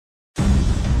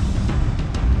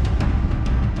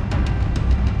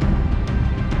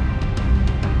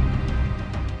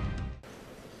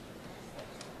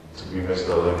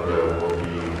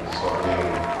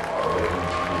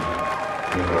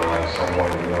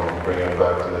bringing him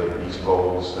back to the East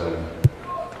Coast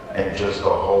and just a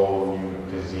whole new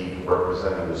physique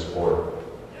representing the sport.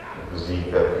 A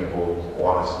physique that people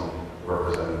want to see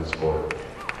representing the sport.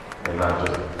 And not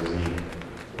just the physique,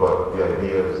 but the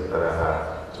ideas that I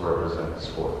have to represent the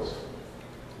sports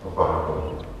of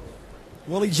bodybuilding.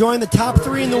 Well, he joined the top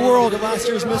 3 in the world at last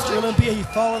year's Mr. Olympia. He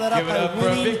followed that up by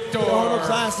winning the Arnold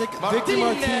Classic. Victor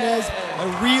Martinez, a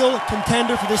real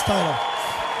contender for this title.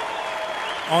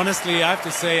 Honestly, I have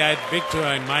to say I had Victor,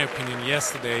 in my opinion,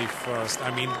 yesterday first.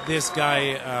 I mean, this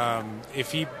guy,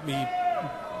 if he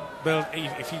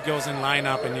goes in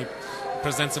lineup and he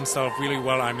presents himself really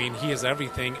well, I mean, he is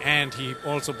everything, and he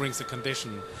also brings the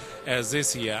condition as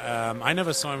this year. I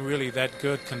never saw him really that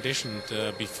good conditioned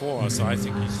before, so I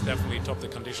think he's definitely topped the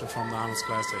condition from the Arnold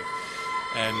Classic.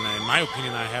 And in my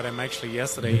opinion, I had him actually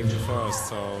yesterday even first,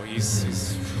 so he's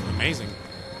amazing.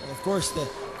 Well, of course, the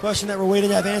question that we're waiting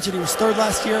to have answered, he was 3rd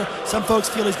last year. Some folks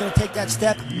feel he's going to take that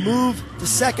step, move to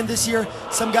 2nd this year.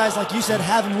 Some guys, like you said,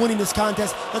 have him winning this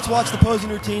contest. Let's watch the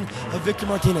posing routine of Victor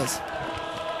Martinez.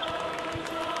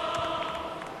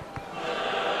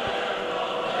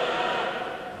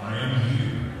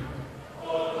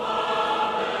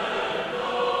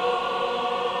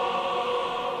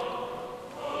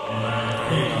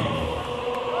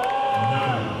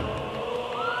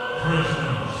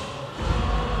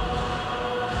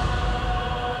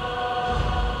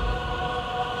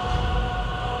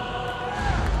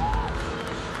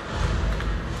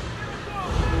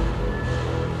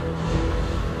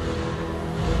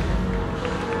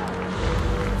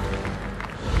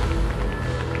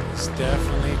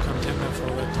 Definitely contender for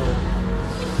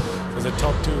the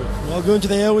top 2. Well, Gunter,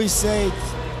 they always say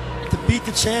to beat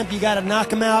the champ, you got to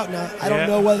knock him out. Now, I don't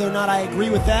know whether or not I agree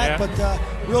with that, but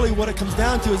really what it comes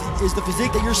down to is the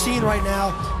physique that you're seeing right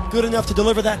now good enough to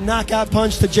deliver that knockout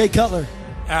punch to Jay Cutler?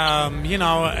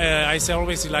 I say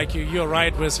always, like you're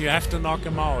right, Chris, you have to knock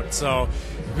him out. So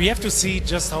we have to see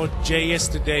just how Jay is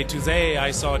today. Today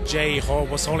I saw Jay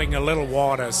was holding a little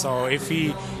water, so if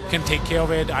he can take care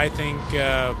of it, I think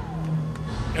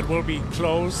it will be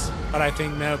close, but I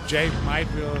think Jay might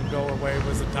go away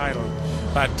with the title.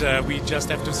 But we just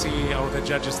have to see how the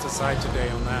judges decide today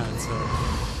on that. So.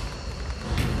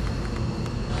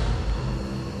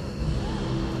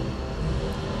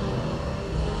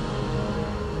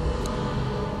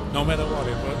 No matter what,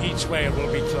 each way it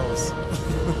will be close.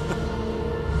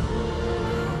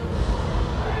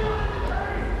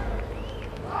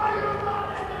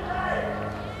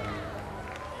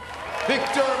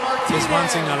 Victor Martinez. There's one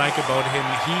thing I like about him.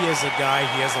 He is a guy,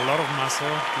 he has a lot of muscle.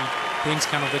 He brings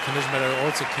kind of the condition, but he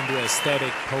also can do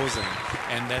aesthetic posing.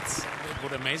 And that's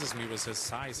what amazes me with his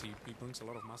size. He brings a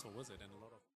lot of muscle with it and a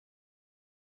lot of